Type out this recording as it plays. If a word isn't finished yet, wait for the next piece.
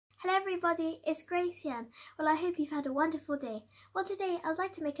everybody, it's Gracie-Ann. Well, I hope you've had a wonderful day. Well, today I would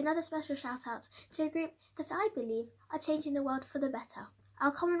like to make another special shout out to a group that I believe are changing the world for the better.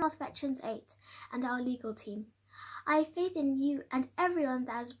 Our Commonwealth Veterans 8 and our legal team. I have faith in you and everyone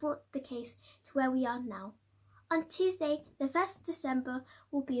that has brought the case to where we are now. On Tuesday, the 1st of December,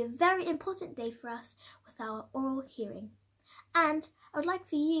 will be a very important day for us with our oral hearing. And I would like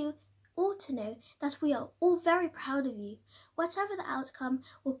for you all to know that we are all very proud of you. Whatever the outcome,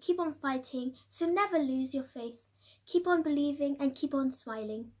 we'll keep on fighting, so never lose your faith. Keep on believing and keep on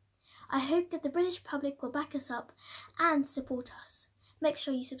smiling. I hope that the British public will back us up and support us. Make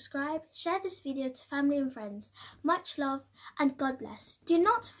sure you subscribe, share this video to family and friends. Much love and God bless. Do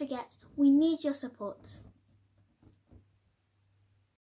not forget, we need your support.